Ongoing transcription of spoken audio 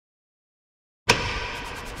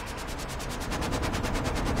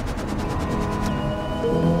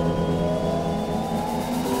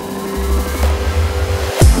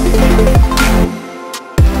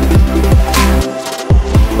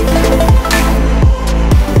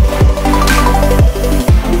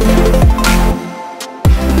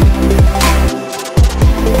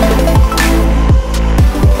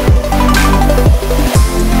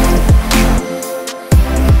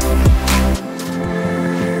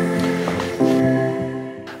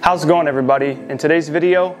How's it going, everybody? In today's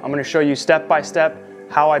video, I'm going to show you step by step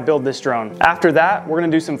how I build this drone. After that, we're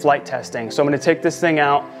going to do some flight testing. So I'm going to take this thing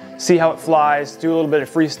out, see how it flies, do a little bit of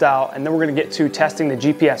freestyle, and then we're going to get to testing the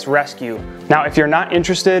GPS rescue. Now, if you're not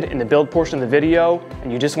interested in the build portion of the video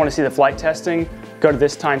and you just want to see the flight testing, go to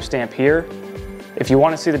this timestamp here. If you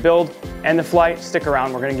want to see the build and the flight, stick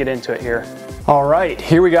around. We're going to get into it here. All right,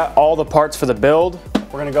 here we got all the parts for the build.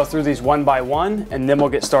 We're going to go through these one by one, and then we'll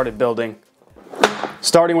get started building.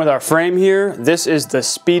 Starting with our frame here, this is the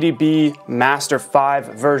Speedybee Master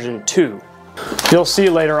 5 version 2. You'll see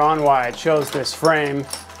later on why I chose this frame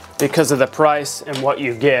because of the price and what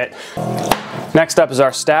you get. Next up is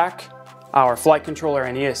our stack, our flight controller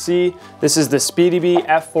and ESC. This is the Speedybee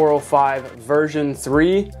F405 version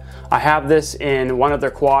 3. I have this in one other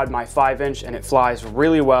quad, my 5-inch, and it flies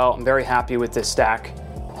really well. I'm very happy with this stack.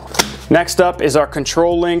 Next up is our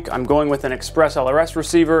control link. I'm going with an ExpressLRS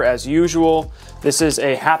receiver as usual. This is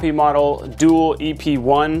a Happymodel dual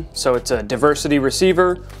EP1, so it's a diversity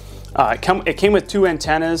receiver. It came with 2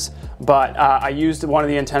 antennas, but I used one of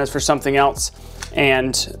the antennas for something else,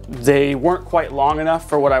 and they weren't quite long enough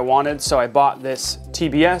for what I wanted, so I bought this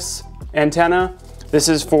TBS antenna. This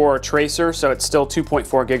is for tracer, so it's still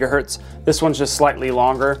 2.4 gigahertz. This one's just slightly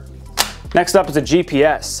longer. Next up is a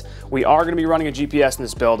GPS. We are going to be running a GPS in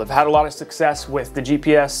this build. I've had a lot of success with the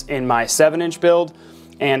GPS in my 7-inch build,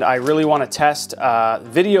 and I really want to test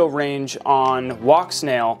video range on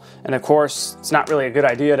Walksnail. And of course, it's not really a good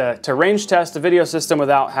idea to range test a video system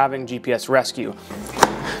without having GPS rescue.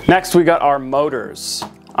 Next, we got our motors.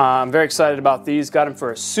 I'm very excited about these. Got them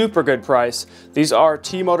for a super good price. These are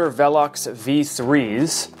T-Motor Velox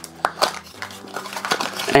V3s.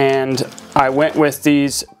 And I went with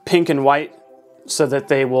these pink and white so that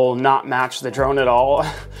they will not match the drone at all.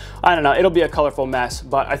 I don't know, it'll be a colorful mess,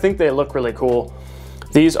 but I think they look really cool.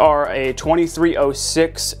 These are a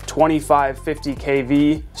 2306 2550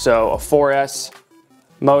 kV, so a 4S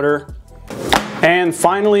motor. And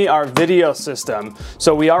finally, our video system.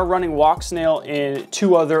 So we are running Walksnail in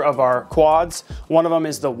 2 other of our quads. One of them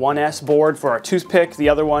is the 1S board for our toothpick. The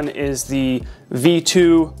other one is the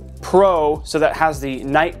V2 Pro, so that has the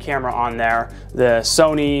night camera on there, the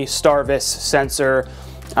Sony Starvis sensor.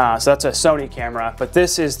 So that's a Sony camera, but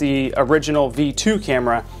this is the original V2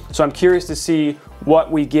 camera. So I'm curious to see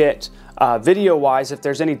what we get video-wise, if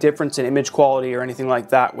there's any difference in image quality or anything like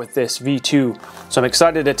that with this V2. So I'm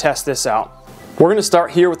excited to test this out. We're going to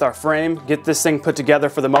start here with our frame, get this thing put together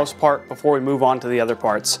for the most part before we move on to the other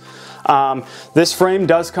parts. This frame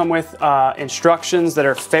does come with instructions that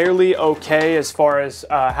are fairly okay as far as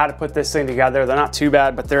how to put this thing together. They're not too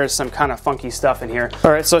bad, but there is some kind of funky stuff in here.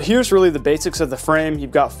 All right, so here's really the basics of the frame.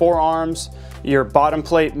 You've got 4 arms, your bottom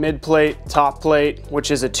plate, mid plate, top plate, which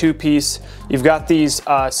is a 2-piece. You've got these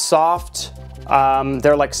soft,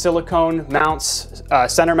 they're like silicone mounts,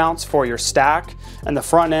 center mounts for your stack. And the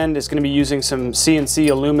front end is going to be using some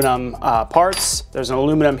CNC aluminum parts. There's an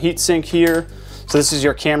aluminum heat sink here. So this is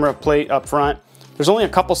your camera plate up front. There's only a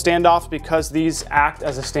couple standoffs because these act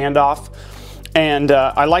as a standoff. And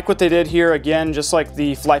I like what they did here. Again, just like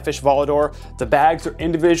the Flyfish Volador, the bags are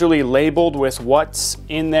individually labeled with what's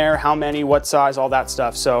in there, how many, what size, all that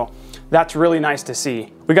stuff. So that's really nice to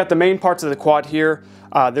see. We got the main parts of the quad here.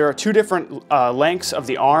 There are 2 different lengths of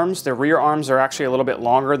the arms. The rear arms are actually a little bit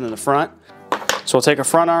longer than the front. So we'll take a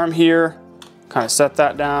front arm here, kind of set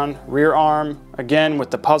that down. Rear arm, again with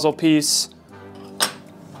the puzzle piece.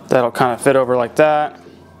 That'll kind of fit over like that.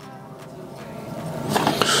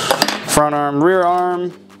 Front arm, rear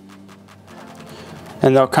arm.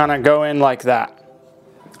 And they'll kind of go in like that.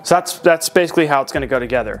 So that's basically how it's going to go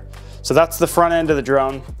together. So that's the front end of the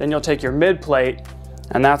drone. Then you'll take your mid plate,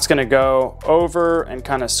 and that's going to go over and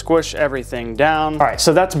kind of squish everything down. All right,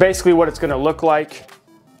 so that's basically what it's going to look like.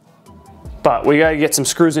 But we gotta get some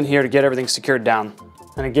screws in here to get everything secured down.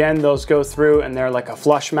 And again, those go through and they're like a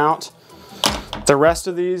flush mount. The rest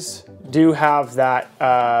of these do have that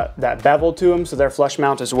bevel to them, so they're flush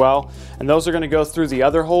mount as well. And those are gonna go through the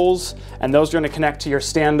other holes, and those are gonna connect to your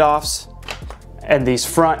standoffs and these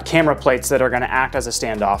front camera plates that are gonna act as a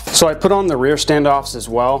standoff. So I put on the rear standoffs as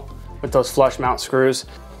well with those flush mount screws.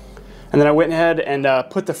 And then I went ahead and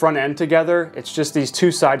put the front end together. It's just these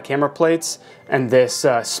 2 side camera plates and this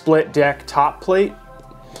split deck top plate.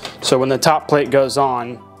 So when the top plate goes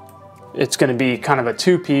on, it's gonna be kind of a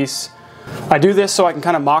 2-piece. I do this so I can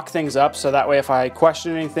kind of mock things up, so that way if I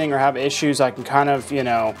question anything or have issues, I can kind of, you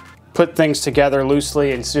know, put things together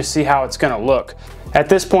loosely and just see how it's gonna look. At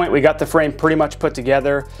this point, we got the frame pretty much put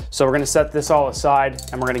together, so we're gonna set this all aside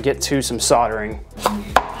and we're gonna get to some soldering.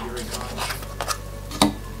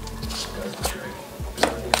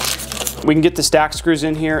 we can get the stack screws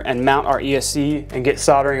in here and mount our ESC and get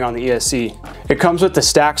soldering on the ESC. It comes with the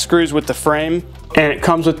stack screws with the frame, and it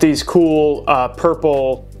comes with these cool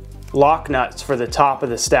purple lock nuts for the top of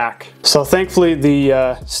the stack. So thankfully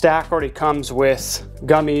the stack already comes with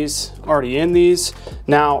gummies already in these.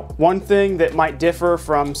 Now, one thing that might differ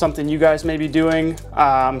from something you guys may be doing,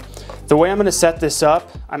 the way I'm gonna set this up,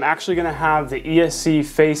 I'm actually gonna have the ESC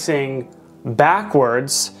facing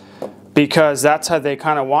backwards because that's how they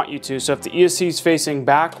kind of want you to. So if the ESC is facing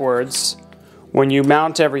backwards, when you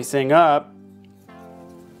mount everything up,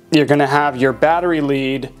 you're gonna have your battery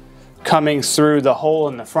lead coming through the hole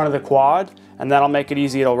in the front of the quad, and that'll make it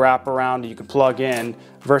easy. It'll wrap around, you can plug in,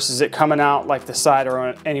 versus it coming out like the side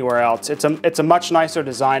or anywhere else. It's a much nicer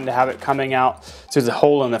design to have it coming out through the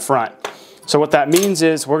hole in the front. So what that means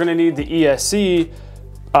is we're gonna need the ESC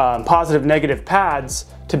positive negative pads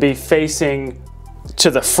to be facing to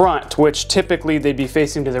the front, which typically they'd be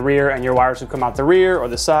facing to the rear, and your wires would come out the rear or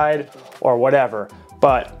the side or whatever.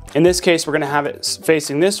 But in this case, we're gonna have it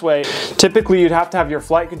facing this way. Typically, you'd have to have your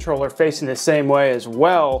flight controller facing the same way as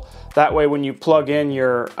well. That way, when you plug in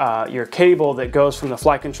your cable that goes from the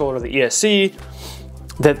flight controller to the ESC,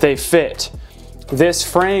 that they fit. This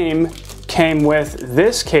frame came with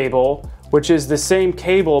this cable, which is the same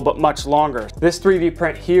cable but much longer. This 3D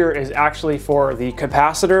print here is actually for the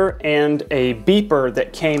capacitor and a beeper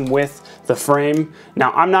that came with the frame.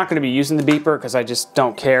 Now, I'm not gonna be using the beeper because I just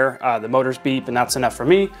don't care. The motors beep and that's enough for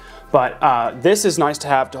me. But this is nice to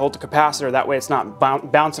have to hold the capacitor. That way it's not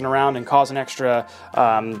bouncing around and causing extra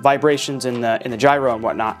vibrations in the gyro and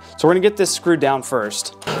whatnot. So we're gonna get this screwed down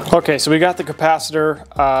first. Okay, so we got the capacitor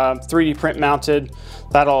 3D print mounted.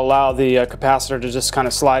 That'll allow the capacitor to just kind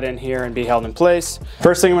of slide in here and be held in place.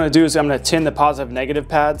 First thing I'm gonna do is I'm gonna tin the positive negative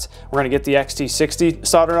pads. We're gonna get the XT60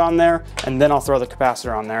 soldered on there, and then I'll throw the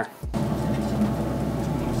capacitor on there.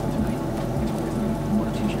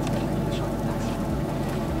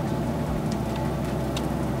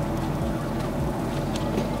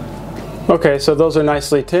 Okay, so those are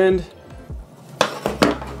nicely tinned.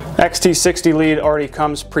 XT60 lead already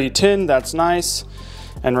comes pre-tinned, that's nice.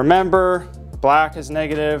 And remember, black is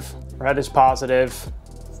negative, red is positive,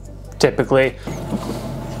 typically.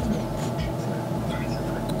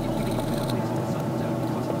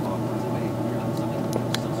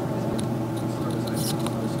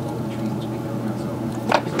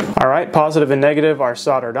 All right, positive and negative are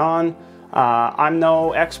soldered on. I'm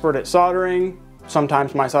no expert at soldering.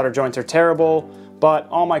 Sometimes my solder joints are terrible, but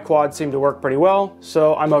all my quads seem to work pretty well,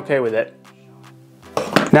 so I'm okay with it.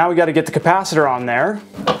 Now we got to get the capacitor on there.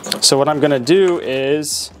 So what I'm gonna do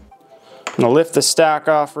is I'm gonna lift the stack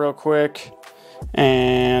off real quick,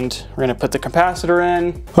 and we're gonna put the capacitor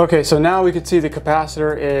in. Okay, so now we can see the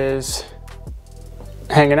capacitor is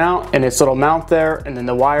hanging out in its little mount there, and then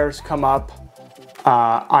the wires come up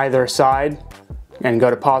either side and go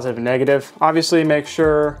to positive and negative. Obviously make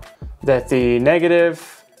sure that the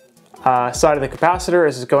negative side of the capacitor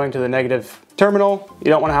is going to the negative terminal.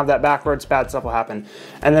 You don't want to have that backwards, bad stuff will happen.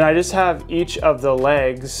 And then I just have each of the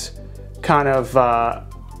legs kind of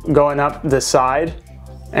going up the side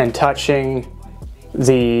and touching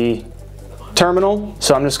the terminal.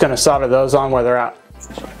 So I'm just going to solder those on where they're at.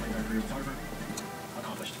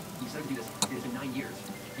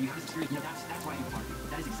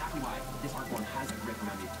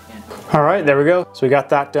 All right, there we go. So we got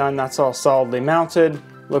that done. That's all solidly mounted.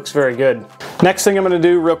 Looks very good. Next thing I'm gonna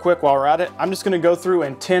do real quick while we're at it, I'm just gonna go through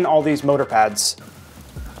and tin all these motor pads.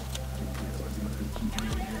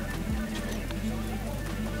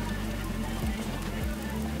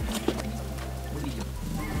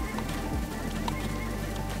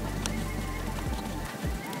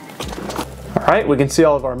 All right, we can see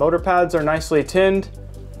all of our motor pads are nicely tinned.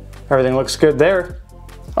 Everything looks good there.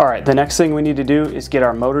 All right, the next thing we need to do is get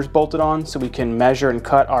our motors bolted on so we can measure and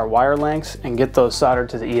cut our wire lengths and get those soldered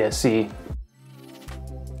to the ESC.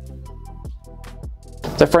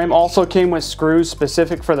 The frame also came with screws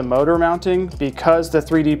specific for the motor mounting. Because the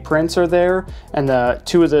 3D prints are there and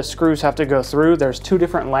two of the screws have to go through, there's two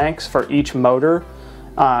different lengths for each motor.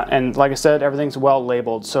 And like I said, everything's well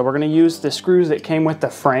labeled. So we're gonna use the screws that came with the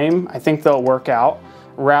frame. I think they'll work out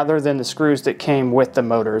rather than the screws that came with the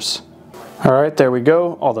motors. All right, there we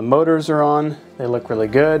go. All the motors are on. They look really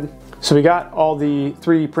good. So we got all the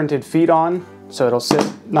 3D printed feet on, so it'll sit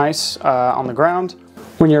nice on the ground.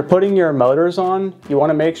 When you're putting your motors on, you want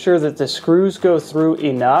to make sure that the screws go through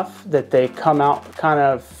enough that they come out kind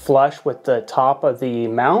of flush with the top of the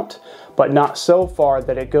mount, but not so far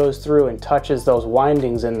that it goes through and touches those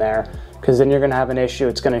windings in there, because then you're going to have an issue.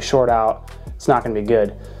 It's going to short out. It's not going to be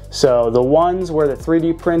good. So the ones where the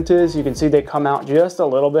 3D print is, you can see they come out just a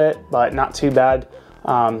little bit, but not too bad.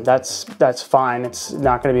 That's fine. It's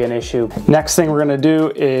not going to be an issue. Next thing we're going to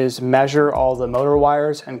do is measure all the motor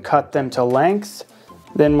wires and cut them to length.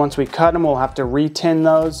 Then once we cut them, we'll have to re-tin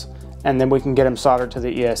those, and then we can get them soldered to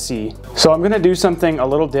the ESC. So I'm going to do something a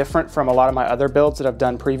little different from a lot of my other builds that I've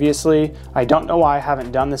done previously. I don't know why I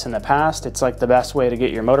haven't done this in the past. It's like the best way to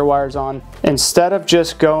get your motor wires on. Instead of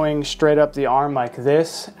just going straight up the arm like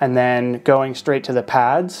this and then going straight to the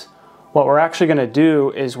pads, what we're actually going to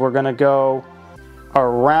do is we're going to go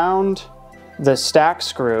around the stack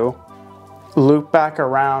screw, loop back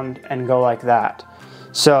around, and go like that.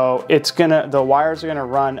 So the wires are gonna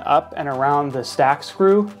run up and around the stack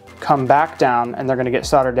screw, come back down, and they're gonna get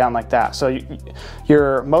soldered down like that. So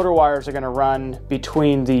your motor wires are gonna run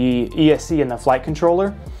between the ESC and the flight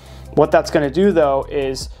controller. What that's gonna do though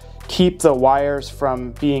is keep the wires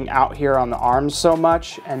from being out here on the arms so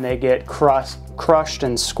much, and they get crushed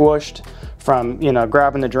and squished from, you know,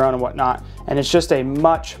 grabbing the drone and whatnot. And it's just a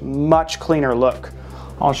much cleaner look.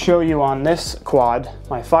 I'll show you on this quad,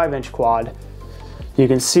 my 5-inch quad. You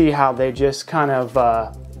can see how they just kind of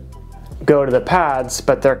go to the pads,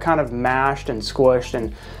 but they're kind of mashed and squished,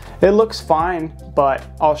 and it looks fine. But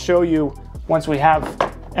I'll show you once we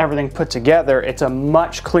have everything put together, it's a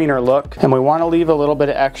much cleaner look. And we want to leave a little bit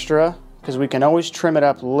of extra because we can always trim it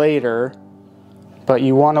up later, but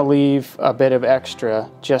you want to leave a bit of extra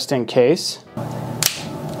just in case.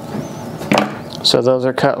 So those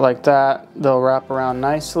are cut like that. They'll wrap around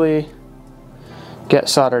nicely, get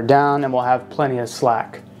soldered down, and we'll have plenty of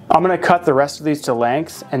slack. I'm going to cut the rest of these to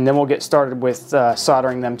length, and then we'll get started with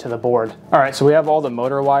soldering them to the board. All right, so we have all the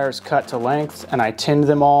motor wires cut to length, and I tinned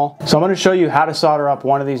them all. So I'm going to show you how to solder up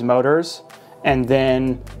one of these motors, and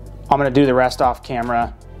then I'm going to do the rest off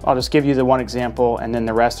camera. I'll just give you the one example, and then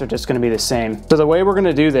the rest are just going to be the same. So the way we're going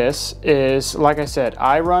to do this is, like I said,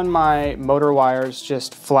 I run my motor wires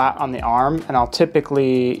just flat on the arm, and I'll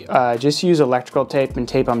typically just use electrical tape and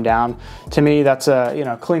tape them down. To me, that's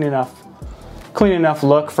a clean enough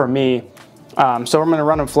look for me. So I'm going to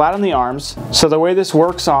run them flat on the arms. So the way this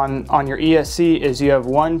works on your ESC is you have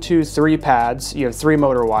 1, 2, 3 pads. You have 3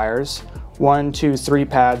 motor wires. 1, 2, 3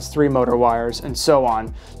 pads, 3 motor wires, and so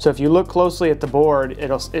on. So if you look closely at the board,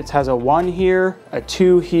 it has a 1 here, a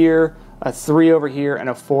 2 here, a 3 over here, and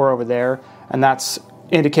a 4 over there, and that's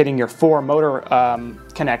indicating your 4 motor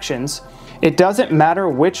connections. It doesn't matter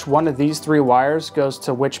which one of these 3 wires goes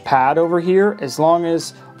to which pad over here, as long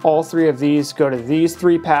as all 3 of these go to these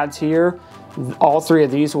 3 pads here, all 3 of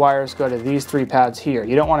these wires go to these 3 pads here.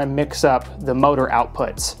 You don't want to mix up the motor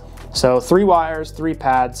outputs. So 3 wires, 3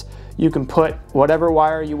 pads. You can put whatever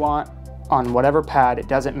wire you want on whatever pad, it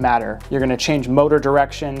doesn't matter. You're gonna change motor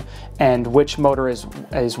direction and which motor is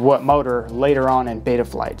what motor later on in beta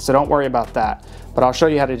flight. So don't worry about that. But I'll show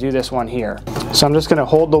you how to do this one here. So I'm just gonna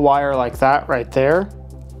hold the wire like that right there.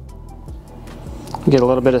 Get a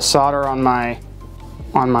little bit of solder on my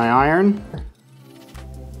iron.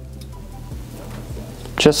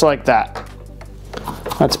 Just like that.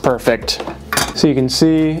 That's perfect. So you can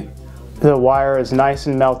see the wire is nice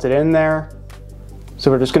and melted in there.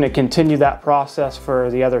 So we're just going to continue that process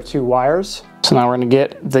for the other 2 wires. So now we're going to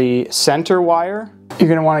get the center wire. You're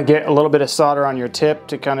going to want to get a little bit of solder on your tip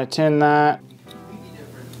to kind of tin that.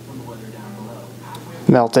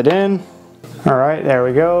 Melt it in. All right, there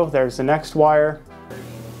we go. There's the next wire.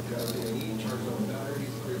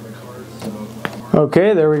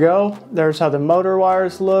 Okay, there we go. There's how the motor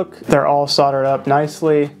wires look. They're all soldered up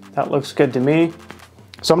nicely. That looks good to me.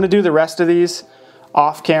 So I'm going to do the rest of these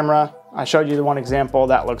off camera. I showed you the one example,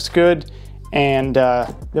 that looks good. And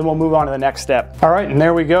then we'll move on to the next step. All right, and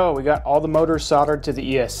there we go. We got all the motors soldered to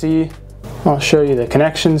the ESC. I'll show you the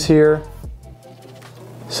connections here.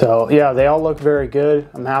 So yeah, they all look very good.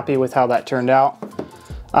 I'm happy with how that turned out.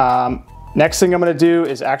 Next thing I'm going to do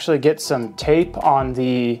is actually get some tape on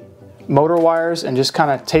the motor wires and just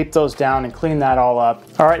kind of tape those down and clean that all up.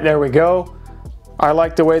 All right, there we go. I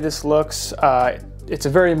like the way this looks. It's a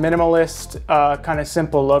very minimalist, kind of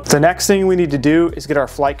simple look. The next thing we need to do is get our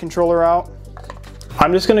flight controller out.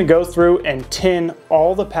 I'm just gonna go through and tin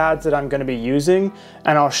all the pads that I'm gonna be using,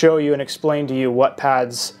 and I'll show you and explain to you what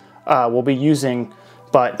pads we'll be using.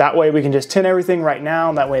 But that way we can just tin everything right now,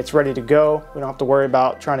 and that way it's ready to go. We don't have to worry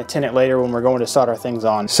about trying to tin it later when we're going to solder things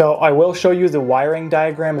on. So I will show you the wiring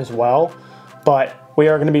diagram as well, but we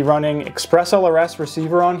are going to be running ExpressLRS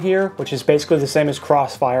receiver on here, which is basically the same as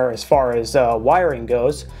Crossfire as far as wiring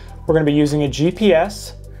goes. We're going to be using a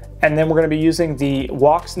GPS, and then we're going to be using the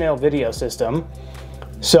Walksnail video system.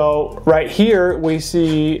 So right here we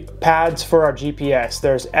see pads for our GPS.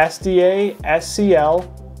 There's SDA,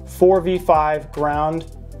 SCL, 4v5 ground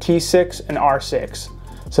T6 and R6.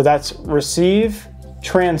 So that's receive,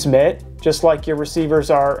 transmit, just like your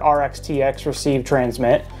receivers are RX-TX, receive,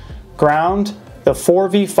 transmit. Ground, the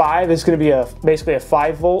 4v5 is going to be basically a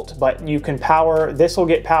 5 volt, but you can power, this will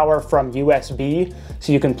get power from USB,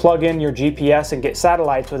 so you can plug in your GPS and get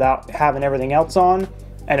satellites without having everything else on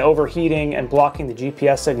and overheating and blocking the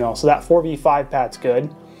GPS signal. So that 4v5 pad's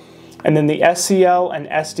good. And then the SCL and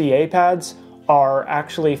SDA pads are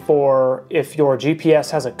actually for if your GPS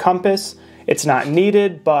has a compass. It's not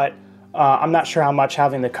needed, but I'm not sure how much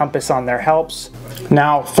having the compass on there helps.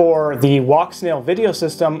 Now for the Walksnail video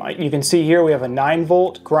system, you can see here we have a 9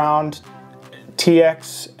 volt ground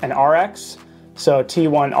TX and RX, so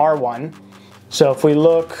T1, R1. So if we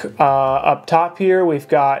look up top here, we've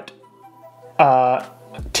got T2,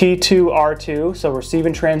 R2, so receive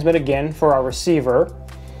and transmit again for our receiver.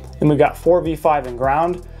 Then we've got 4v5 and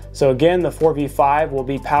ground. So again, the 4v5 will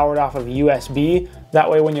be powered off of USB. That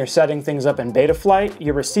way when you're setting things up in beta flight,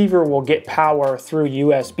 your receiver will get power through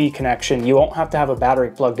USB connection. You won't have to have a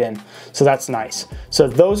battery plugged in. So that's nice. So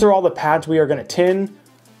those are all the pads we are going to tin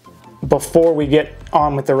before we get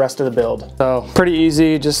on with the rest of the build. So pretty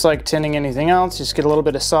easy, just like tinning anything else. Just get a little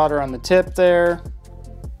bit of solder on the tip there.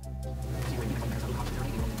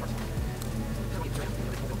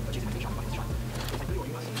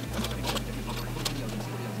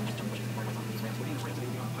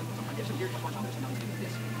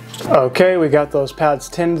 Okay, we got those pads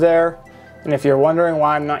tinned there. And if you're wondering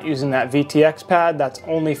why I'm not using that VTX pad, that's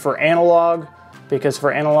only for analog, because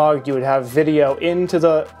for analog you would have video into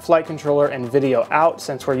the flight controller and video out.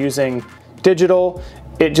 Since we're using digital,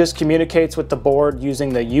 it just communicates with the board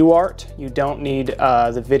using the UART. You don't need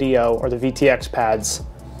the video or the VTX pads.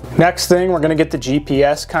 Next thing, we're gonna get the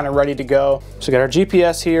GPS kind of ready to go. So we got our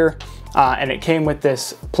GPS here, and it came with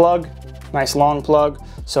this plug, nice long plug.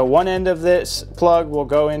 So one end of this plug will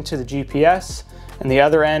go into the GPS, and the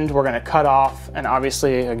other end we're going to cut off, and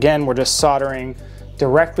obviously again we're just soldering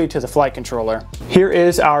directly to the flight controller. Here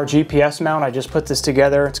is our GPS mount. I just put this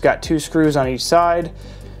together. It's got 2 screws on each side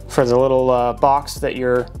for the little box that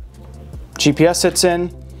your GPS sits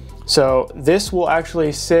in. So this will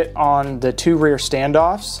actually sit on the 2 rear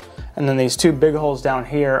standoffs, and then these 2 big holes down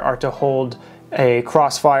here are to hold a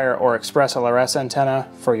Crossfire or ExpressLRS antenna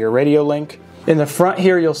for your radio link. In the front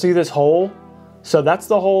here, you'll see this hole. So that's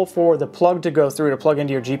the hole for the plug to go through to plug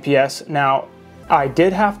into your GPS. Now, I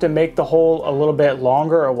did have to make the hole a little bit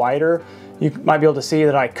longer or wider. You might be able to see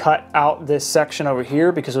that I cut out this section over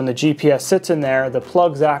here because when the GPS sits in there, the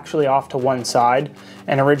plug's actually off to one side,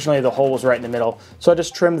 and originally the hole was right in the middle. So I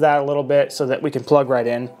just trimmed that a little bit so that we can plug right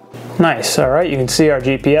in. Nice, all right, you can see our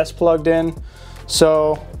GPS plugged in.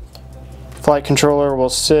 So flight controller will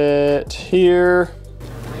sit here,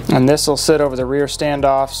 and this will sit over the rear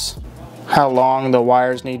standoffs, how long the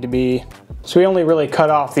wires need to be. So we only really cut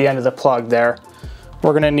off the end of the plug there.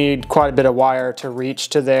 We're gonna need quite a bit of wire to reach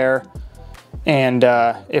to there, and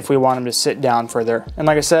if we want them to sit down further. And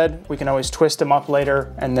like I said, we can always twist them up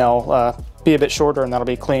later and they'll be a bit shorter and that'll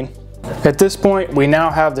be clean. At this point, we now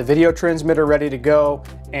have the video transmitter ready to go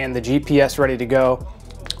and the GPS ready to go.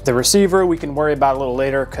 The receiver we can worry about a little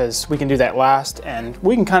later because we can do that last, and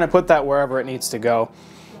we can kind of put that wherever it needs to go.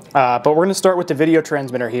 But we're gonna start with the video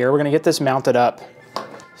transmitter here. We're gonna get this mounted up.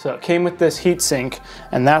 So it came with this heat sink,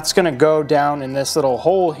 and that's gonna go down in this little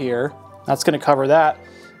hole here. That's gonna cover that.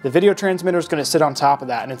 The video transmitter is gonna sit on top of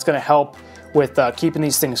that, and it's gonna help with keeping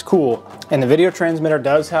these things cool. And the video transmitter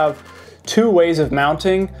does have 2 ways of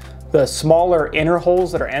mounting. The smaller inner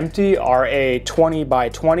holes that are empty are a 20 by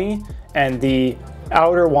 20, and the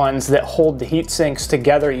outer ones that hold the heat sinks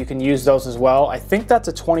together, you can use those as well. I think that's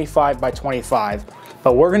a 25 by 25.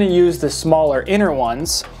 But we're gonna use the smaller inner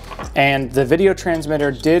ones, and the video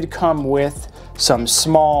transmitter did come with some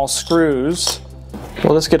small screws.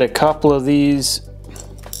 We'll just get a couple of these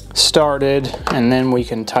started, and then we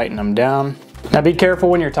can tighten them down. Now be careful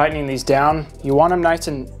when you're tightening these down. You want them nice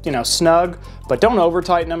and snug, but don't over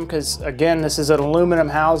tighten them because again, this is an aluminum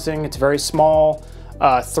housing. It's very small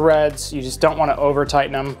threads. You just don't want to over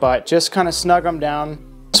tighten them, but just kind of snug them down.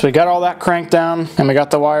 So we got all that cranked down, and we got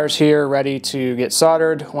the wires here ready to get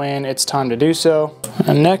soldered when it's time to do so.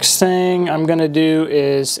 The next thing I'm gonna do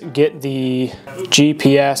is get the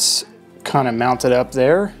GPS kind of mounted up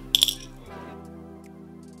there.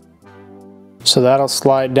 So that'll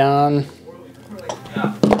slide down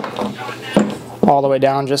all the way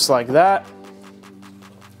down just like that.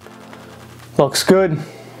 Looks good.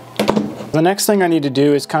 The next thing I need to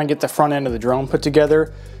do is kind of get the front end of the drone put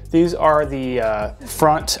together. These are the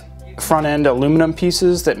front front end aluminum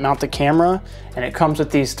pieces that mount the camera, and it comes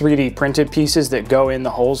with these 3D printed pieces that go in the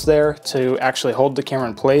holes there to actually hold the camera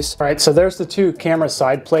in place. All right, so there's the two camera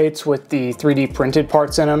side plates with the 3D printed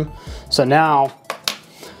parts in them. So now,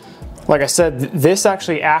 like I said, this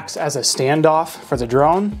actually acts as a standoff for the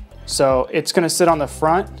drone. So it's gonna sit on the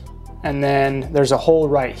front, and then there's a hole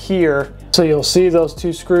right here. So you'll see those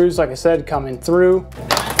two screws, like I said, coming through,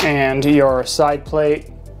 and your side plate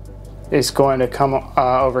is going to come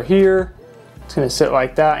over here. It's gonna sit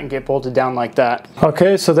like that and get bolted down like that.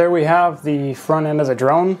 Okay, so there we have the front end of the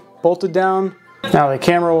drone bolted down. Now the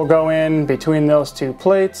camera will go in between those two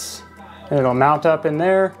plates, and it'll mount up in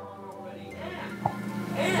there.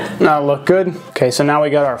 That'll look good. Okay, so now we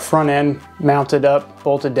got our front end mounted up,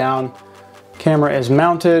 bolted down. Camera is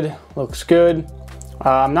mounted, looks good.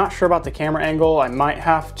 I'm not sure about the camera angle. I might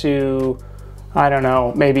have to, I don't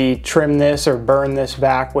know, maybe trim this or burn this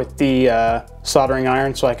back with the soldering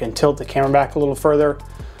iron so I can tilt the camera back a little further.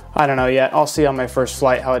 I don't know yet. I'll see on my first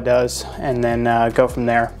flight how it does, and then go from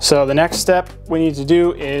there. So the next step we need to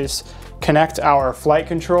do is connect our flight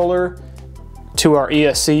controller to our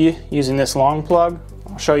ESC using this long plug.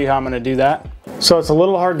 I'll show you how I'm gonna do that. So it's a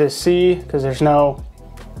little hard to see because there's no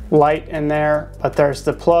light in there, but there's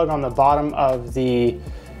the plug on the bottom of the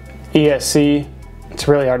ESC. It's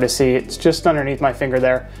really hard to see. It's just underneath my finger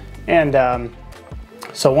there. And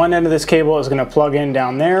so one end of this cable is gonna plug in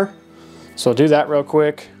down there. So we'll do that real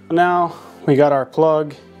quick. Now we got our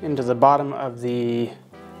plug into the bottom of the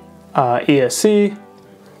ESC.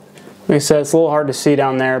 Like I said, it's a little hard to see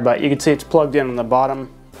down there, but you can see it's plugged in on the bottom.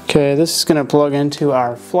 Okay, this is gonna plug into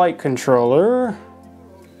our flight controller.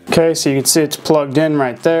 Okay, so you can see it's plugged in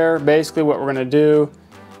right there. Basically what we're gonna do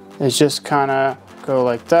is just kinda go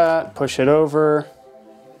like that, push it over,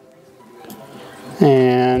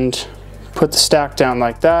 and put the stack down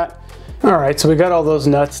like that. All right, so we got all those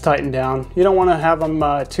nuts tightened down. You don't wanna have them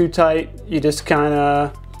too tight. You just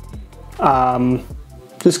kinda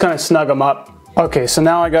snug them up. Okay, so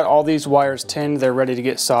now I got all these wires tinned. They're ready to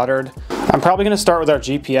get soldered. I'm probably gonna start with our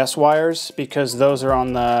GPS wires because those are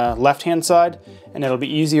on the left-hand side, and it'll be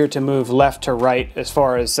easier to move left to right as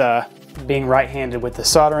far as being right-handed with the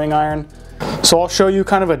soldering iron. So I'll show you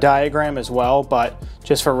kind of a diagram as well, but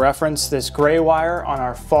just for reference, this gray wire on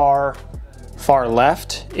our far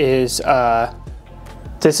left is,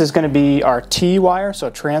 this is gonna be our T wire, so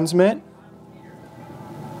transmit.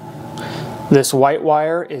 This white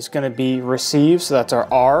wire is gonna be receive, so that's our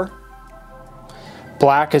R.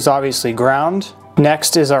 Black is obviously ground.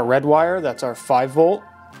 Next is our red wire, that's our 5 volt.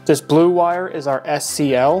 This blue wire is our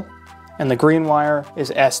SCL, and the green wire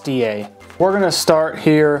is SDA. We're gonna start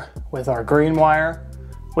here with our green wire,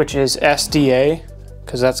 which is SDA,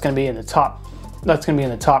 because that's gonna be in the top,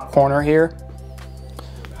 corner here.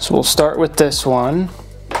 So we'll start with this one.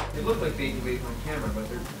 They look like baby waves on camera, but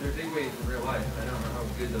they're big waves in real life. I don't know how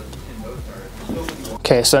good those tin boats are.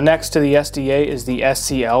 Okay, so next to the SDA is the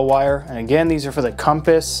SCL wire, and again, these are for the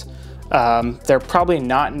compass. They're probably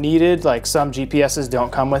not needed, like some GPSs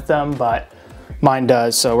don't come with them, but mine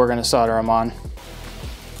does, so we're gonna solder them on.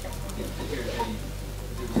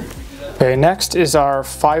 Okay, next is our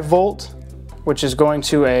 5 volt, which is going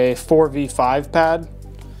to a 4v5 pad,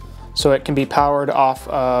 so it can be powered off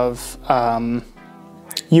of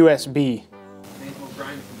USB.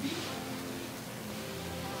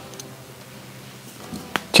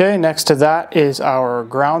 Okay, next to that is our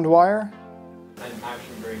ground wire. I'm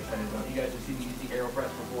actually very excited about it. You guys have seen me using AeroPress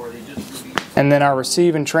before. They just released. And then our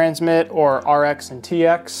receive and transmit, or RX and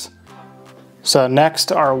TX. So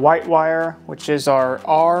next, our white wire, which is our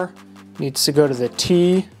R, needs to go to the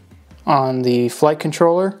T on the flight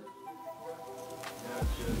controller.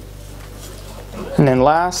 And then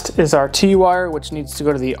last is our T wire, which needs to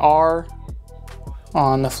go to the R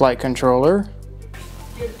on the flight controller.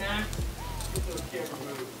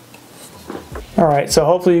 All right, so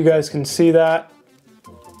hopefully you guys can see that.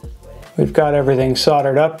 We've got everything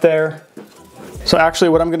soldered up there. So actually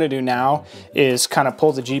what I'm gonna do now is kind of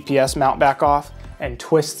pull the GPS mount back off and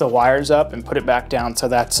twist the wires up and put it back down, so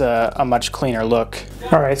that's a much cleaner look.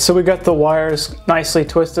 All right, so we got the wires nicely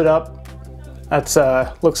twisted up. That's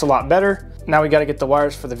looks a lot better. Now we gotta get the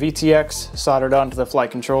wires for the VTX soldered onto the flight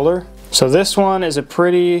controller. So this one is a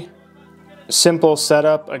pretty simple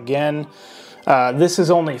setup. Again, this is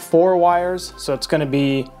only 4 wires, so it's gonna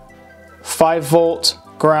be 5 volt,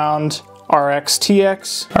 ground, RX,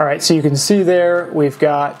 TX. All right, so you can see there, we've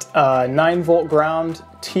got 9 volt ground,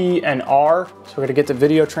 T and R. So we're gonna get the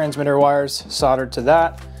video transmitter wires soldered to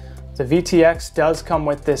that. The VTX does come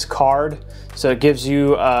with this card, so it gives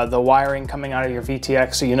you the wiring coming out of your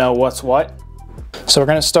VTX so you know what's what. So we're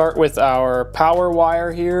gonna start with our power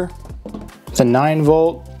wire here. the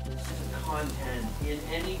 9-volt. Content in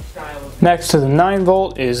any style of Next to the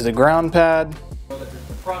 9-volt is the ground pad. so that there's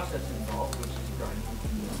the process involved, which is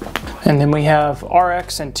grinding. And then we have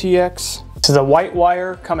RX and TX. So the white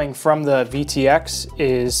wire coming from the VTX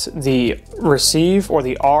is the receive, or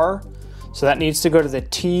the R. So that needs to go to the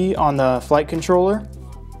T on the flight controller.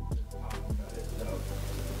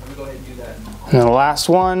 And then the last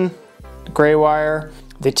one, the gray wire,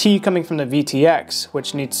 the T coming from the VTX,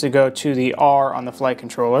 which needs to go to the R on the flight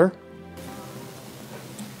controller.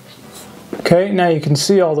 Okay, now you can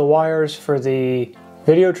see all the wires for the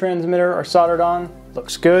video transmitter are soldered on.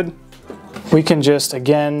 Looks good. We can just,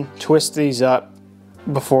 again, twist these up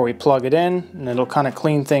before we plug it in, and it'll kind of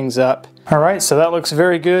clean things up. All right, so that looks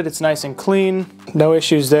very good. It's nice and clean. No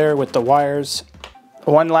issues there with the wires.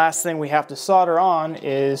 One last thing we have to solder on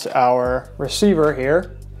is our receiver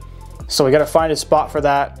here. So we got to find a spot for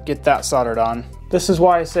that, get that soldered on. This is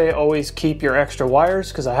why I say always keep your extra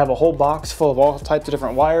wires, because I have a whole box full of all types of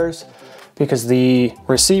different wires, because the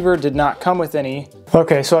receiver did not come with any.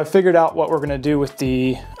 Okay, so I figured out what we're going to do with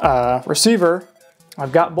the receiver.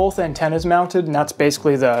 I've got both antennas mounted, and that's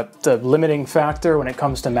basically the limiting factor when it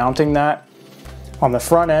comes to mounting that. On the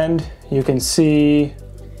front end, you can see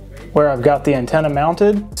where I've got the antenna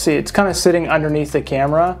mounted. See, it's kind of sitting underneath the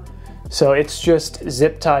camera, so it's just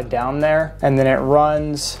zip tied down there, and then it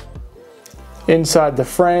runs inside the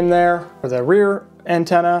frame there. For the rear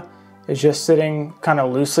antenna is just sitting kind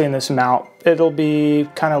of loosely in this mount. It'll be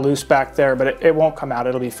kind of loose back there, but it won't come out,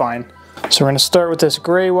 it'll be fine. So we're gonna start with this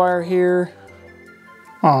gray wire here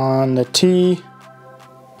on the T.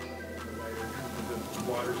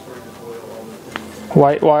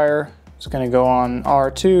 White wire is going to go on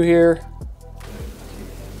R2 here.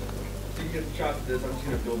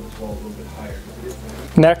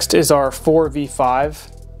 Next is our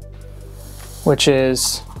 4V5, which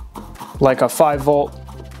is like a 5-volt.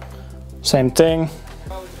 Same thing.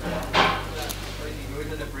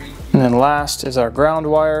 And then last is our ground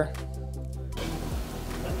wire.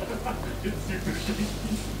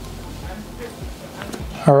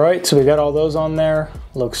 All right, so we got all those on there.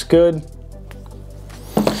 Looks good.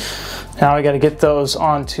 Now we got to get those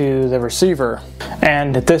onto the receiver.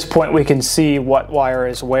 And at this point we can see what wire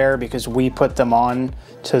is where, because we put them on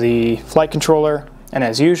to the flight controller. And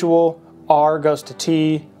as usual, R goes to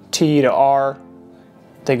T, T to R.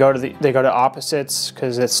 They go to opposites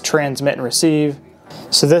because it's transmit and receive.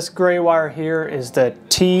 So this gray wire here is the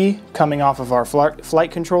T coming off of our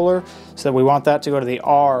flight controller. So we want that to go to the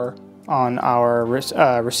R on our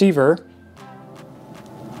receiver.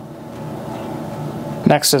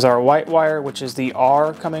 Next is our white wire, which is the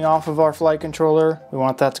R coming off of our flight controller. We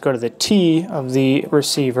want that to go to the T of the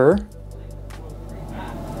receiver.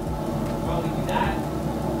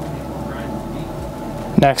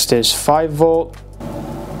 Next is 5-volt.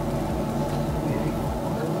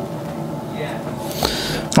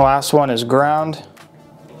 The last one is ground.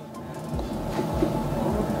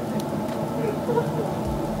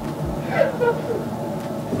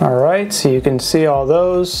 All right, so you can see all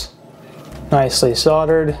those nicely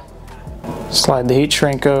soldered. Slide the heat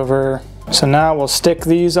shrink over. So now we'll stick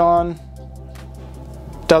these on.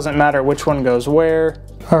 Doesn't matter which one goes where.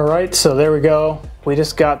 All right, so there we go. We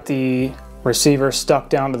just got the receiver stuck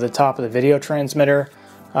down to the top of the video transmitter.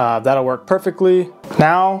 That'll work perfectly.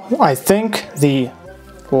 Now, I think the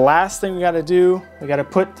last thing we gotta do, we gotta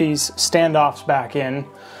put these standoffs back in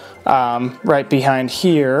right behind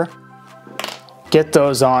here. Get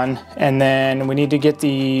those on, and then we need to get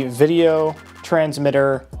the video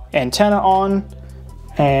transmitter antenna on,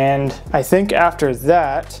 and I think after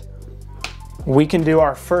that we can do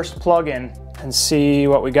our first plug-in and see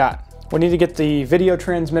what we got. We need to get the video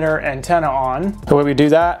transmitter antenna on. The way we do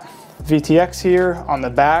that, VTX here on the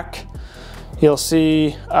back, you'll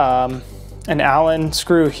see an Allen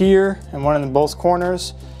screw here and one in both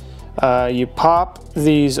corners. You pop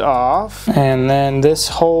these off, and then this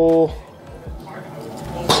whole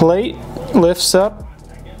plate lifts up.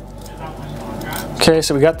 Okay,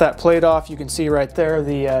 so we got that plate off. You can see right there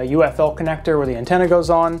the UFL connector where the antenna goes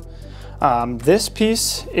on. This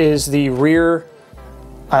piece is the rear,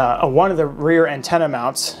 one of the rear antenna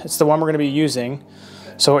mounts. It's the one we're going to be using.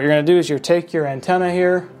 So what you're going to do is you take your antenna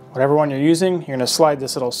here, whatever one you're using, you're going to slide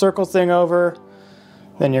this little circle thing over.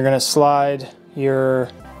 Then you're going to slide your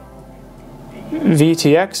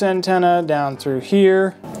VTX antenna down through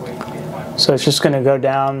here. So it's just going to go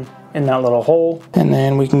down in that little hole, and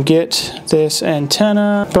then we can get this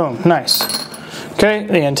antenna. Boom, nice. Okay,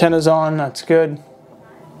 the antenna's on, that's good.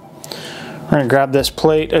 We're going to grab this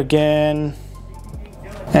plate again,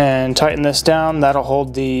 and tighten this down. That'll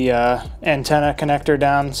hold the antenna connector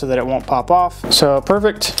down so that it won't pop off. So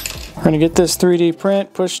perfect. We're gonna get this 3D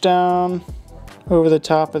print pushed down over the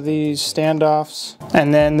top of these standoffs.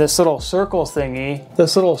 And then this little circle thingy,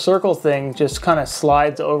 this little circle thing just kind of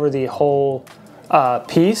slides over the whole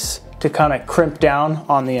piece to kind of crimp down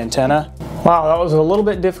on the antenna. Wow, that was a little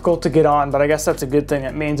bit difficult to get on, but I guess that's a good thing.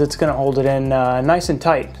 It means it's gonna hold it in nice and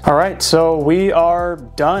tight. All right, so we are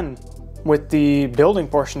done with the building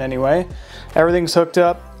portion anyway. Everything's hooked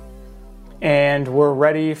up and we're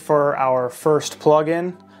ready for our first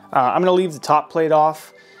plug-in. I'm gonna leave the top plate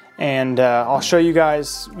off and I'll show you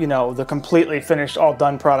guys, you know, the completely finished, all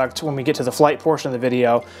done product when we get to the flight portion of the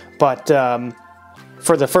video. But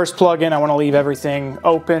for the first plug-in, I wanna leave everything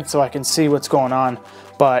open so I can see what's going on.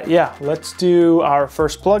 But yeah, let's do our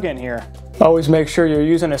first plug-in here. Always make sure you're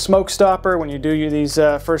using a smoke stopper when you do these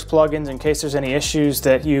first plugins in case there's any issues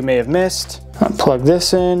that you may have missed. I'll plug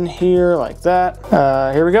this in here like that.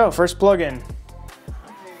 Here we go, first plugin.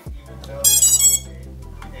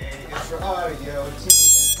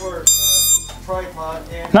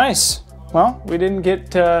 Nice. Well, we didn't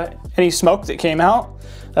get any smoke that came out.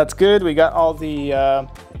 That's good. We got all the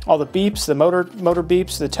beeps, the motor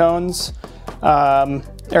beeps, the tones.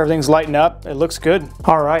 Everything's lighting up. It looks good.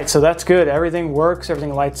 All right, so that's good. Everything works,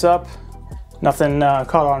 everything lights up. Nothing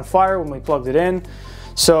caught on fire when we plugged it in.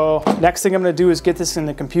 So next thing I'm gonna do is get this in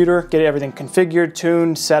the computer, get everything configured,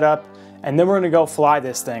 tuned, set up, and then we're gonna go fly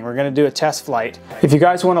this thing. We're gonna do a test flight. If you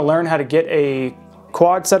guys wanna learn how to get a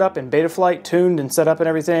quad set up in Betaflight, tuned and set up and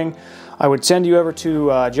everything, I would send you over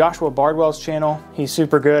to Joshua Bardwell's channel. He's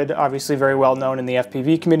super good, obviously very well known in the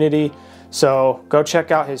FPV community. So go check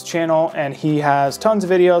out his channel, and he has tons of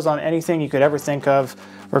videos on anything you could ever think of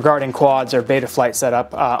regarding quads or Betaflight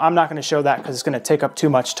setup. I'm not gonna show that because it's gonna take up too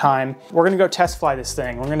much time. We're gonna go test fly this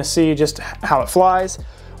thing. We're gonna see just how it flies.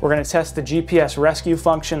 We're gonna test the GPS rescue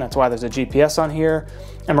function. That's why there's a GPS on here.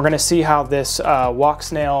 And we're gonna see how this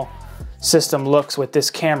Walksnail system looks with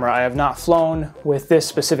this camera. I have not flown with this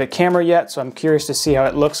specific camera yet, so I'm curious to see how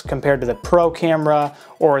it looks compared to the Pro camera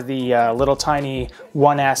or the little tiny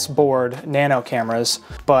 1S board nano cameras.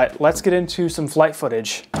 But let's get into some flight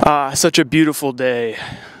footage. Such a beautiful day.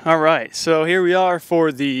 All right, so here we are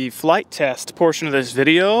for the flight test portion of this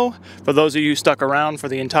video. For those of you who stuck around for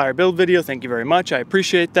the entire build video, thank you very much. I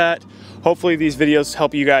appreciate that. Hopefully these videos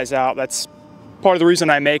help you guys out. That's part of the reason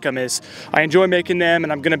I make them, is I enjoy making them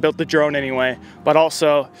and I'm gonna build the drone anyway. But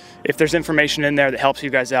also, if there's information in there that helps you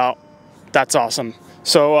guys out, that's awesome.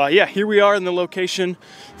 So yeah, here we are in the location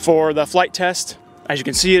for the flight test. As you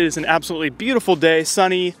can see, it is an absolutely beautiful day,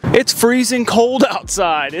 sunny. It's freezing cold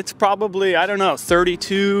outside. It's probably, I don't know,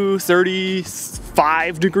 32,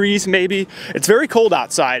 35 degrees maybe. It's very cold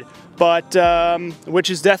outside, but which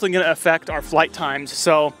is definitely gonna affect our flight times.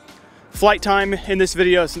 So flight time in this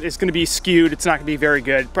video is going to be skewed. It's not going to be very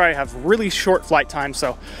good. Probably have really short flight time,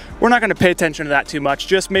 so we're not going to pay attention to that too much.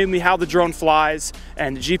 Just mainly how the drone flies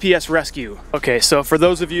and the GPS rescue. Okay, so for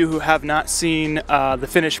those of you who have not seen the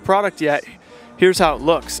finished product yet, here's how it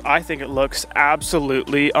looks. I think it looks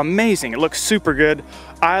absolutely amazing. It looks super good.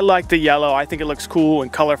 I like the yellow. I think it looks cool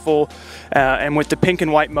and colorful. And with the pink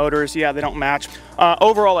and white motors, yeah, they don't match.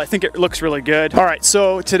 Overall, I think it looks really good. All right,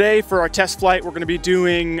 so today for our test flight, we're gonna be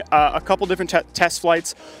doing a couple different test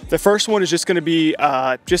flights. The first one is just gonna be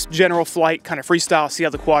just general flight, kind of freestyle, see how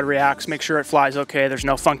the quad reacts, make sure it flies okay, there's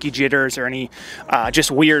no funky jitters or any just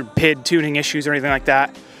weird PID tuning issues or anything like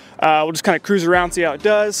that. We'll just kind of cruise around, see how it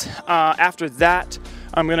does. After that,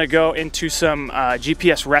 I'm gonna go into some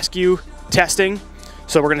GPS rescue testing.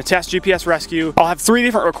 So we're gonna test GPS rescue. I'll have 3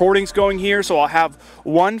 different recordings going here. So I'll have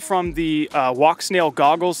one from the Walksnail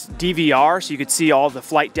goggles DVR, so you could see all the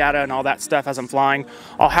flight data and all that stuff as I'm flying.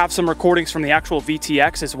 I'll have some recordings from the actual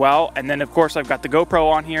VTX as well. And then of course I've got the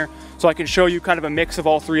GoPro on here, so I can show you kind of a mix of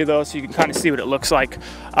all 3 of those so you can kind of see what it looks like,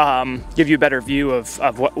 give you a better view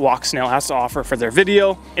of what Walksnail has to offer for their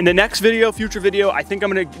video. In the next video, future video, I think I'm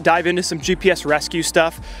gonna dive into some GPS rescue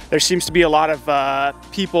stuff. There seems to be a lot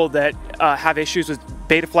of people that have issues with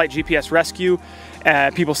Betaflight GPS rescue.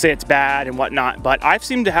 People say it's bad and whatnot, but I've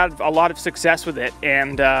seemed to have a lot of success with it,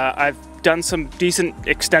 and I've done some decent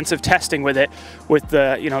extensive testing with it with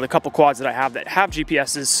the the couple quads that I have that have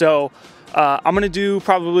GPSs. So I'm gonna do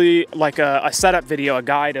probably like a setup video, a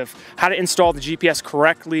guide of how to install the GPS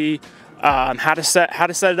correctly, how to set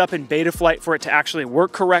it up in Betaflight for it to actually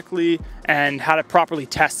work correctly, and how to properly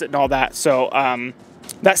test it and all that. So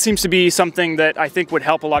that seems to be something that I think would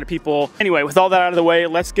help a lot of people. Anyway, with all that out of the way,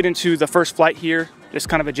 let's get into the first flight here. Just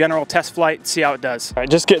kind of a general test flight, see how it does. All right,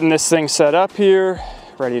 just getting this thing set up here,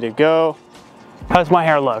 ready to go. How's my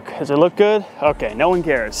hair look? Does it look good? Okay, no one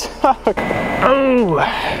cares. Oh,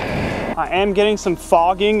 I am getting some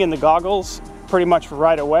fogging in the goggles pretty much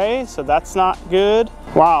right away, so that's not good.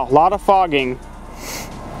 Wow, a lot of fogging.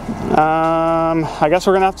 I guess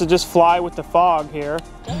we're gonna have to just fly with the fog here.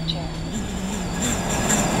 Danger.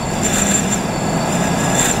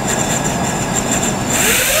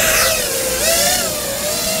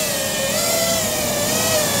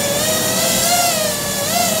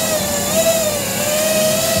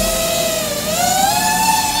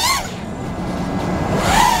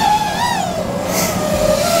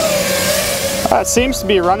 It seems to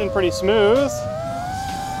be running pretty smooth.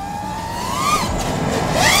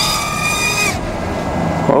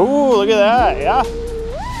 Oh, look at that, yeah.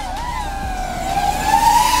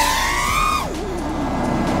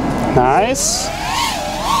 Nice.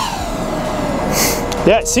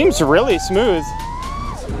 Yeah, it seems really smooth.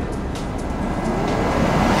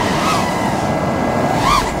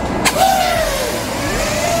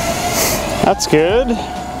 That's good.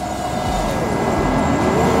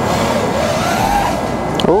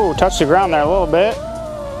 Oh, touched the ground there a little bit.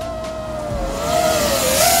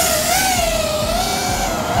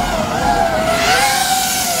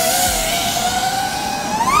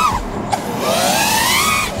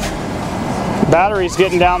 Battery's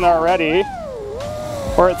getting down there already.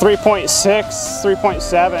 We're at 3.6,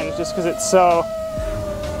 3.7, just because it's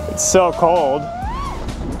so cold.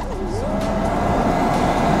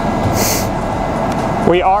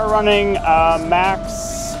 We are running max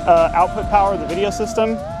output power of the video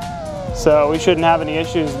system, so we shouldn't have any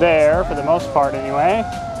issues there for the most part anyway.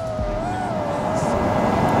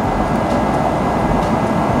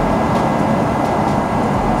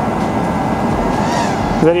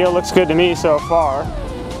 Video looks good to me so far.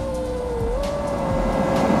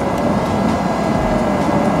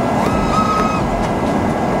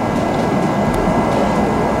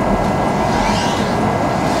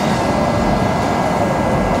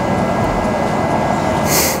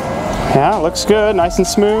 Yeah, looks good, nice and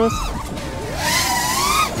smooth.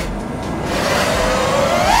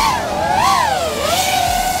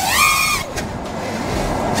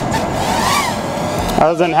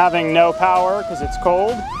 Other than having no power because it's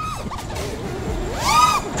cold.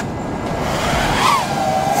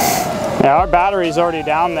 Yeah, our battery's already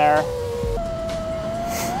down there.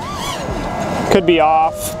 Could be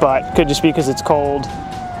off, but could just be because it's cold.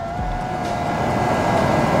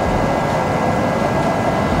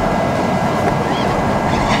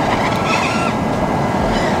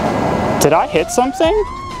 Did I hit something?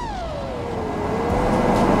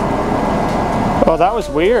 Oh, that was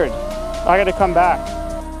weird. I gotta come back.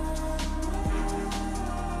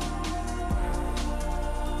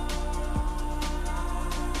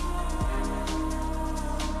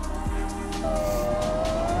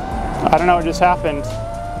 I don't know what just happened.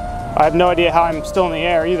 I have no idea how I'm still in the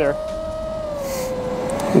air either.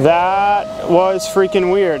 That was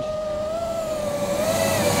freaking weird.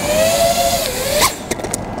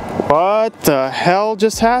 What the hell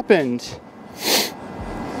just happened?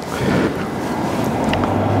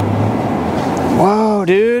 Whoa,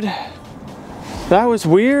 dude. That was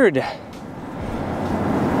weird.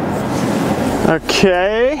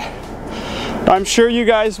 Okay. I'm sure you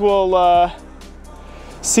guys will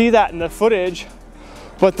see that in the footage,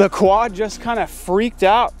 but the quad just kind of freaked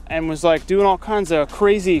out and was like doing all kinds of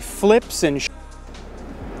crazy flips and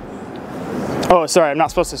oh, sorry, I'm not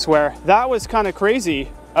supposed to swear. That was kind of crazy.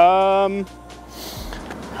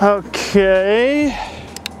 Okay.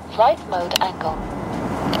 Flight mode angle.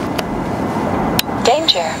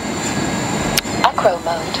 Danger. Acro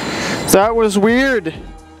mode. That was weird.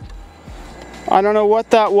 I don't know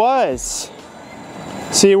what that was.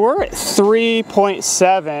 See, we're at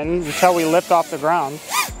 3.7 until we lift off the ground.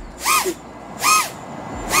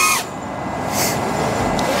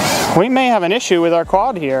 We may have an issue with our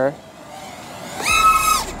quad here.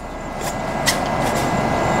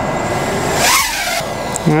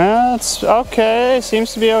 That's okay,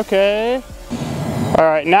 seems to be okay. All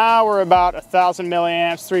right, now we're about 1,000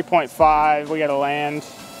 milliamps, 3.5, we gotta land.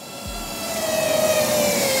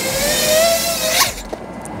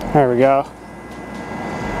 There we go.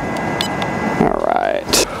 All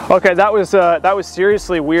right. Okay, that was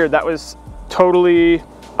seriously weird. That was totally,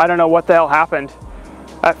 I don't know what the hell happened.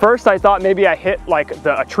 At first I thought maybe I hit like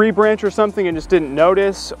a tree branch or something and just didn't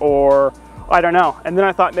notice, or I don't know. And then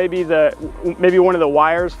I thought maybe one of the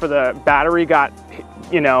wires for the battery got,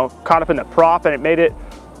 you know, caught up in the prop and it made it,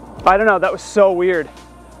 I don't know, that was so weird.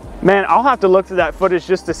 Man, I'll have to look through that footage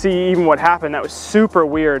just to see even what happened. That was super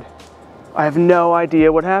weird. I have no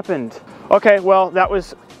idea what happened. Okay, well, that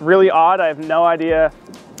was really odd. I have no idea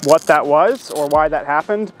what that was or why that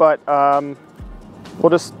happened, but we'll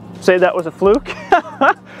just say that was a fluke.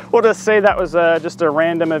 We'll just say that was just a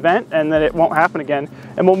random event and that it won't happen again,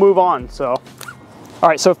 and we'll move on. So, all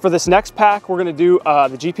right, so for this next pack, we're gonna do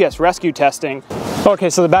the GPS rescue testing. Okay,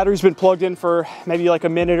 so the battery's been plugged in for maybe like a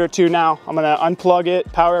minute or two now. I'm gonna unplug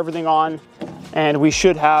it, power everything on, and we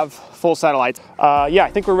should have full satellites. Yeah,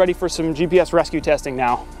 I think we're ready for some GPS rescue testing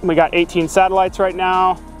now. We got 18 satellites right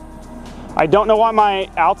now. I don't know why my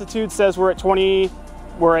altitude says we're at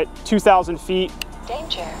 2,000 feet.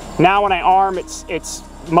 Danger. Now when I arm, it's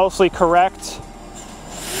mostly correct.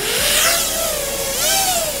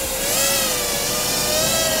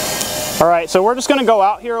 All right, so we're just gonna go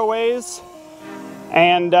out here a ways,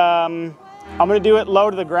 and I'm gonna do it low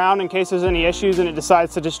to the ground in case there's any issues and it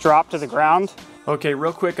decides to just drop to the ground. Okay,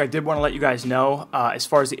 real quick, I did want to let you guys know, as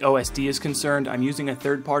far as the OSD is concerned, I'm using a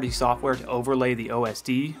third-party software to overlay the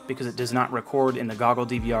OSD because it does not record in the goggle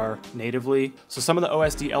DVR natively. So some of the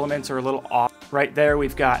OSD elements are a little off. Right there,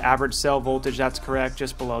 we've got average cell voltage, that's correct.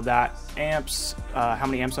 Just below that, amps, how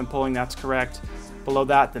many amps I'm pulling, that's correct. Below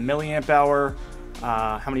that, the milliamp hour,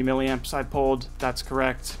 how many milliamps I pulled, that's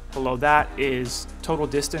correct. Below that is total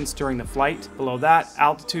distance during the flight. Below that,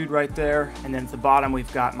 altitude right there. And then at the bottom,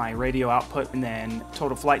 we've got my radio output and then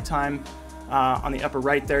total flight time. On the upper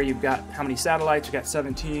right there, you've got how many satellites, you've got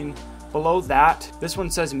 17. Below that, this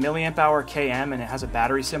one says milliamp hour km and it has a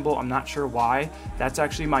battery symbol. I'm not sure why. That's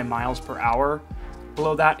actually my miles per hour.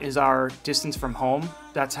 Below that is our distance from home.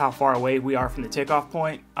 That's how far away we are from the takeoff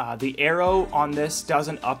point. The arrow on this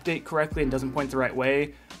doesn't update correctly and doesn't point the right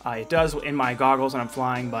way. It does in my goggles when I'm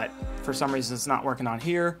flying, but for some reason it's not working on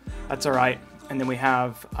here. That's all right. And then we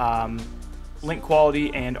have link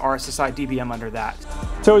quality and RSSI DBM under that.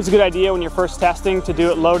 It's always a good idea when you're first testing to do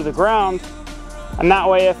it low to the ground. And that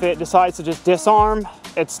way, if it decides to just disarm,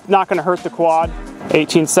 it's not gonna hurt the quad.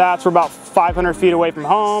 18 sats, we're about 500 feet away from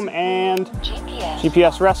home, and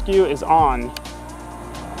GPS rescue is on.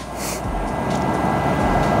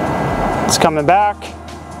 It's coming back,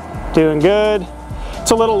 doing good.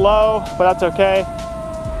 It's a little low, but that's okay.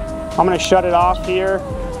 I'm gonna shut it off here.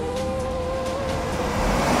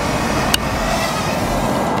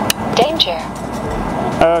 Danger.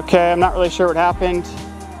 Okay, I'm not really sure what happened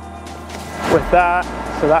with that,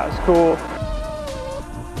 so that was cool.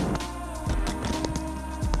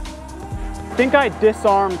 I think I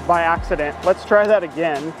disarmed by accident. Let's try that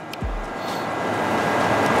again.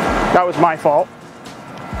 That was my fault.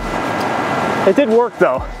 It did work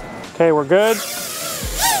though. Okay, we're good.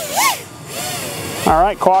 All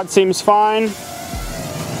right, quad seems fine.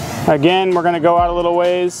 Again, we're gonna go out a little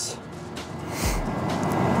ways.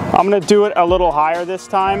 I'm gonna do it a little higher this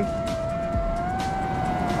time.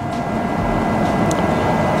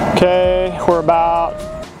 Okay, we're about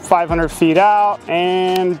 500 feet out,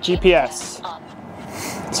 and GPS.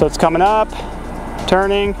 So it's coming up,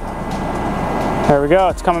 turning. There we go,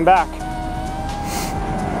 it's coming back.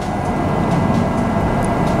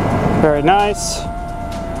 Very nice.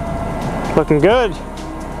 Looking good.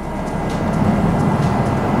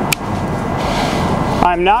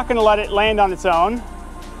 I'm not gonna let it land on its own.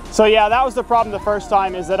 So yeah, that was the problem the first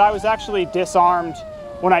time, is that I was actually disarmed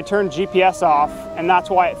when I turned GPS off, and that's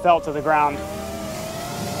why it fell to the ground.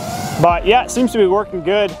 But yeah, it seems to be working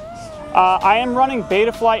good. I am running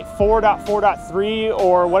Betaflight 4.4.3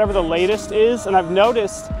 or whatever the latest is, and I've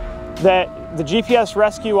noticed that the GPS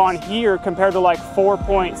rescue on here compared to like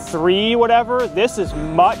 4.3 whatever, this is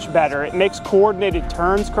much better. It makes coordinated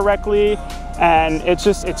turns correctly, and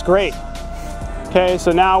it's great. Okay,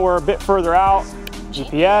 so now we're a bit further out.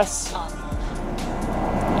 GPS.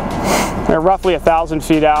 They're roughly 1,000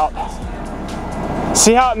 feet out.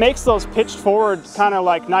 See how it makes those pitched forward kind of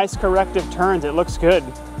like nice corrective turns? It looks good.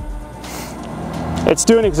 It's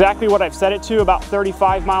doing exactly what I've set it to. About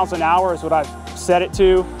 35 miles an hour is what I've set it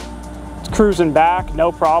to. It's cruising back,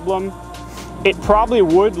 no problem. It probably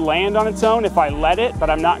would land on its own if I let it, but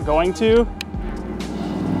I'm not going to.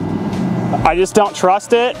 I just don't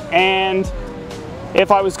trust it, and if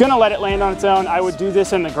I was gonna let it land on its own, I would do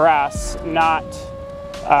this in the grass, not,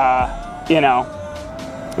 you know,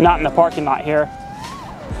 not in the parking lot here.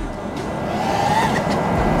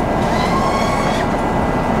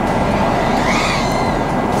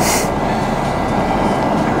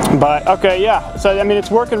 But okay, yeah, so I mean,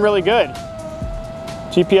 it's working really good.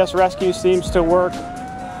 GPS rescue seems to work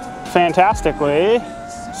fantastically.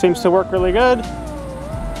 Seems to work really good.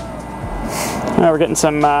 Now we're getting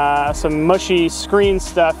some mushy screen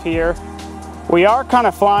stuff here. We are kind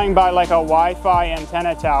of flying by like a Wi-Fi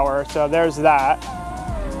antenna tower, so there's that.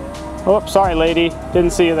 Oh, sorry lady,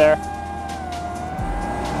 didn't see you there.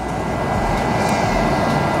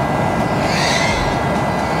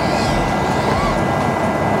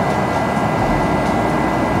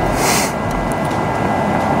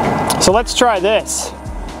 So let's try this.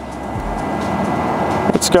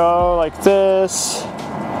 Let's go like this,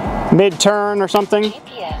 mid-turn or something.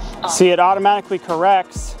 See, it automatically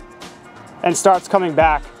corrects and starts coming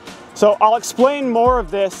back. So I'll explain more of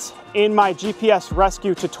this in my GPS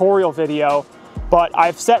rescue tutorial video, but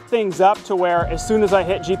I've set things up to where as soon as I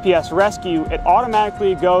hit GPS rescue, it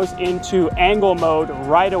automatically goes into angle mode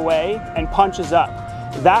right away and punches up.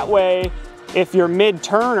 That way, if you're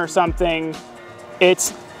mid-turn or something,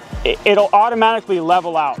 it'll automatically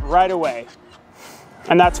level out right away.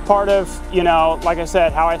 And that's part of, you know, like I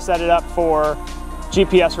said, how I set it up for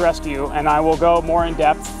GPS rescue, and I will go more in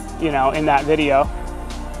depth, you know, in that video.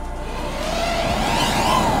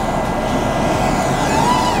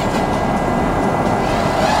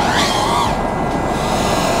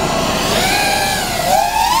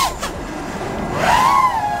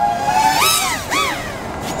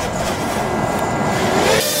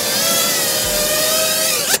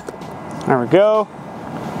 There we go.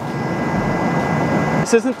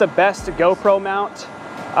 This isn't the best GoPro mount.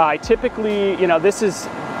 I typically, you know, this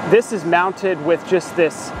is mounted with just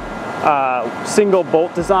this single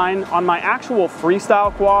bolt design. On my actual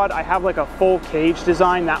Freestyle quad, I have like a full cage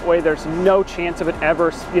design. That way there's no chance of it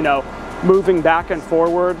ever, you know, moving back and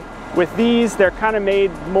forward. With these, they're kind of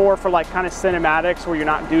made more for like kind of cinematics where you're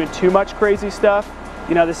not doing too much crazy stuff.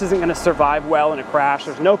 You know, this isn't going to survive well in a crash.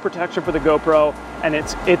 There's no protection for the GoPro, and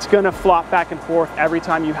it's going to flop back and forth every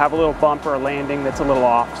time you have a little bump or a landing that's a little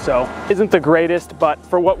off. So it isn't the greatest, but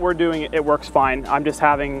for what we're doing, it works fine. I'm just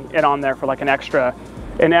having it on there for like an extra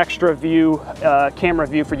view, camera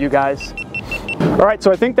view for you guys. All right,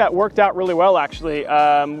 so I think that worked out really well, actually.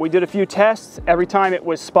 We did a few tests. Every time it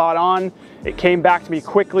was spot on. It came back to me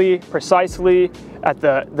quickly, precisely, at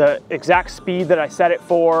the exact speed that I set it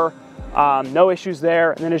for. No issues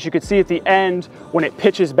there. And then as you can see at the end, when it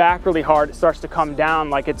pitches back really hard, it starts to come down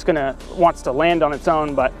like it's wants to land on its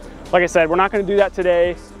own. But like I said, we're not gonna do that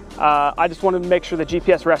today. I just wanted to make sure the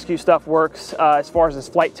GPS rescue stuff works as far as this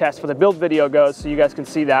flight test for the build video goes, so you guys can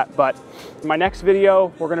see that. But in my next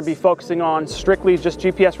video, we're gonna be focusing on strictly just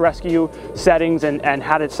GPS rescue settings and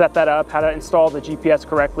how to set that up, how to install the GPS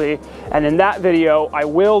correctly. And in that video, I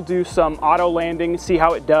will do some auto landing, see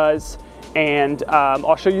how it does, and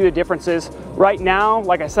I'll show you the differences. Right now,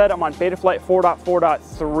 like I said, I'm on Betaflight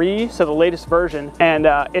 4.4.3, so the latest version, and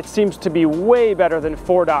it seems to be way better than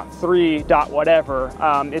 4.3. whatever.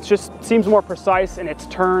 It just seems more precise in its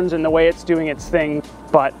turns and the way it's doing its thing.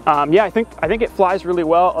 But yeah, I think it flies really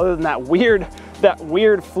well, other than that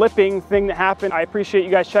weird flipping thing that happened. I appreciate you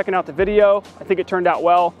guys checking out the video. I think it turned out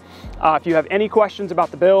well. If you have any questions about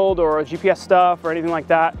the build or GPS stuff or anything like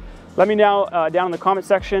that, let me know down in the comment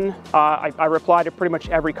section. I reply to pretty much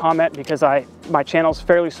every comment because my channel's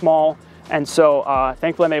fairly small, and so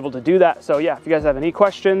thankfully I'm able to do that. So yeah, if you guys have any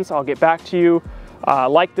questions, I'll get back to you.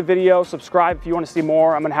 Like the video, subscribe if you want to see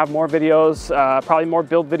more. I'm gonna have more videos, probably more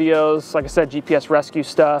build videos, like I said, GPS rescue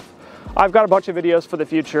stuff. I've got a bunch of videos for the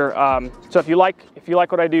future. So if you like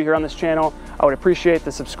what I do here on this channel, I would appreciate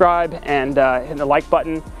the subscribe and hit the like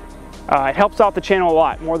button. It helps out the channel a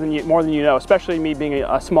lot, more than you know, especially me being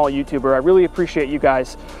a small YouTuber. I really appreciate you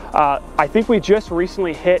guys. I think we just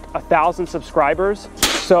recently hit 1,000 subscribers,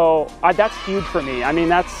 so that's huge for me. I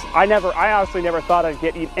mean, I honestly never thought I'd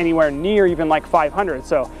get anywhere near even like 500.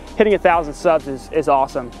 So hitting 1,000 subs is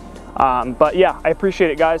awesome. But yeah, I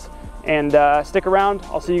appreciate it, guys, and stick around.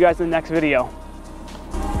 I'll see you guys in the next video.